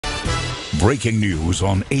Breaking news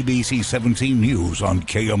on ABC 17 News on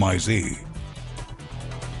KMIZ.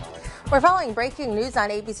 We're following breaking news on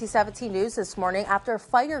ABC 17 News this morning after a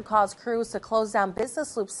fire caused crews to close down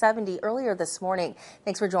Business Loop 70 earlier this morning.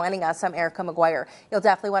 Thanks for joining us. I'm Erica McGuire. You'll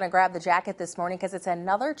definitely want to grab the jacket this morning because it's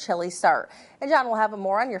another chilly start. And John will have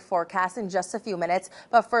more on your forecast in just a few minutes.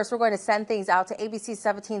 But first, we're going to send things out to ABC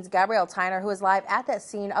 17's Gabrielle Tyner, who is live at that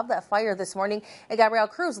scene of that fire this morning. And Gabrielle,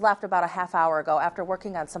 crews left about a half hour ago after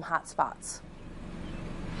working on some hot spots.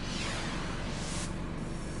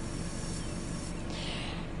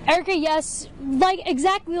 Erica, yes,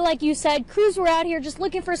 exactly like you said, crews were out here just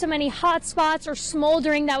looking for so many hot spots or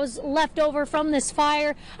smoldering that was left over from this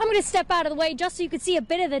fire. I'm going to step out of the way just so you can see a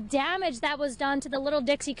bit of the damage that was done to the Little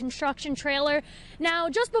Dixie construction trailer. Now,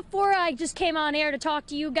 just before I just came on air to talk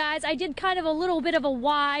to you guys, I did kind of a little bit of a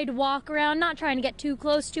wide walk around, not trying to get too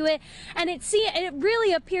close to it, and it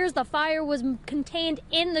really appears the fire was contained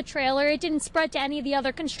in the trailer. It didn't spread to any of the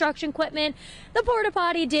other construction equipment. The porta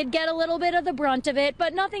potty did get a little bit of the brunt of it,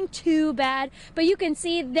 but nothing too bad. But you can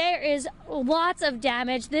see there is lots of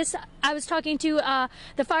damage. I was talking to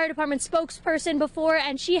the fire department spokesperson before,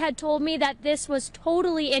 and she had told me that this was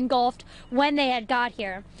totally engulfed when they had got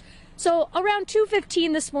here. So around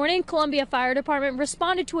 2:15 this morning, Columbia Fire Department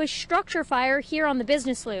responded to a structure fire here on the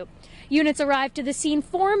Business Loop. Units arrived to the scene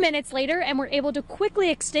 4 minutes later and were able to quickly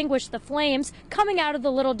extinguish the flames coming out of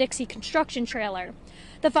the Little Dixie construction trailer.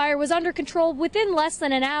 The fire was under control within less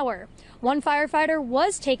than an hour. One firefighter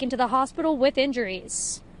was taken to the hospital with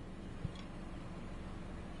injuries.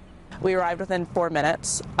 We arrived within 4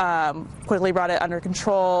 minutes, quickly brought it under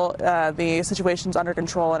control, the situation's under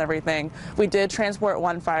control and everything. We did transport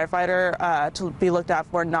one firefighter to be looked at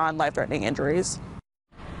for non-life-threatening injuries.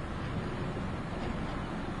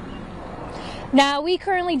 Now, we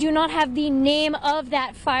currently do not have the name of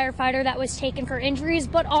that firefighter that was taken for injuries,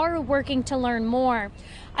 but are working to learn more.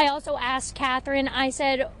 I also asked Catherine, I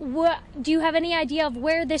said, do you have any idea of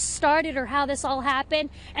where this started or how this all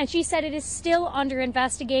happened? And she said it is still under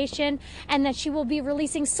investigation and that she will be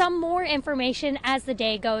releasing some more information as the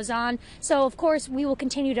day goes on. So, of course, we will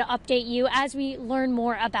continue to update you as we learn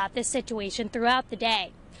more about this situation throughout the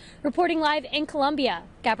day. Reporting live in Columbia,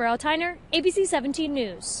 Gabrielle Tyner, ABC 17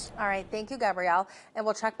 News. All right, thank you, Gabrielle. And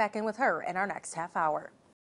we'll check back in with her in our next half hour.